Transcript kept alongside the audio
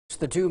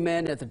The two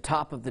men at the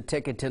top of the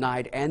ticket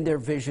tonight and their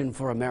vision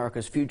for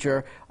America's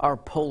future are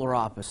polar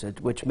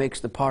opposite, which makes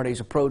the party's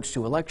approach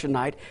to election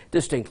night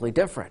distinctly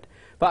different.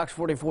 Fox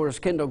 44's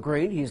Kendall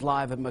Green, he's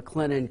live at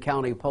McLennan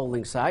County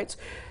polling sites.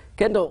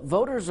 Kendall,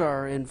 voters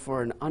are in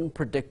for an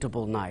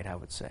unpredictable night, I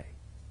would say.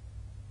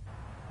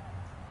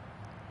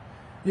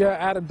 Yeah,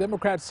 Adam,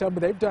 Democrats tell me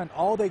they've done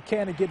all they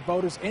can to get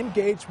voters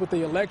engaged with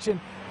the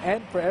election,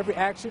 and for every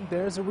action,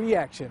 there's a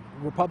reaction.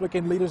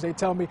 Republican leaders, they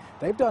tell me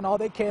they've done all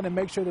they can to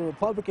make sure the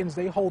Republicans,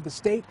 they hold the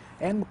state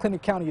and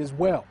McLennan County as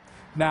well.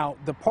 Now,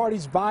 the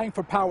parties vying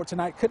for power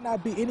tonight could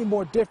not be any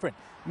more different.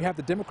 You have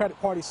the Democratic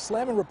Party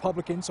slamming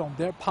Republicans on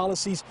their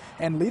policies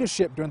and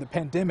leadership during the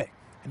pandemic.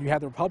 And you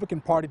have the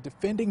Republican Party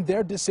defending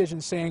their decision,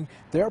 saying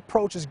their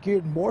approach is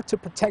geared more to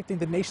protecting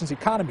the nation's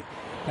economy.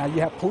 Now,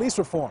 you have police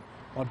reform.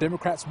 While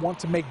Democrats want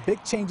to make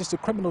big changes to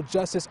criminal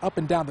justice up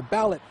and down the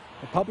ballot,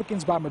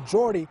 Republicans by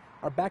majority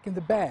are backing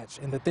the badge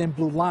in the thin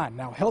blue line.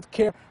 Now, health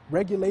care,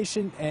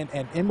 regulation, and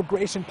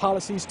immigration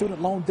policy,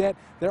 student loan debt,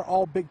 they're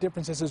all big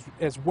differences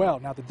as well.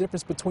 Now, the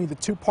difference between the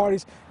two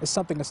parties is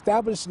something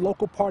established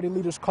local party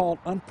leaders call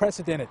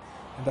unprecedented.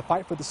 And the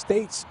fight for the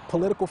state's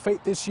political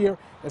fate this year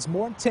is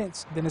more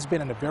intense than it's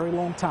been in a very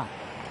long time.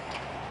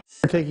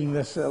 We're taking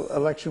this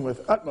election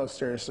with utmost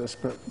seriousness,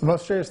 but the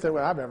most serious that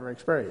I've ever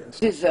experienced.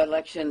 This is an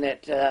election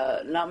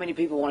that not many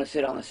people want to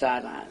sit on the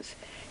sidelines.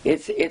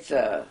 It's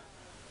a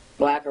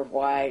black or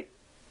white,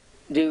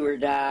 do or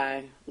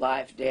die,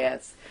 life,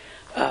 death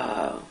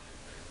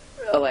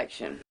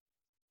election.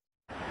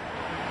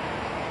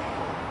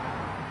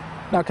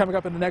 Now, coming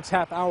up in the next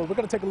half hour, we're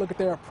going to take a look at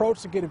their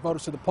approach to getting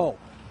voters to the poll.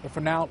 But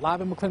for now,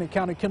 live in McLennan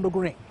County, Kendall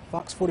Green,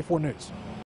 Fox 44 News.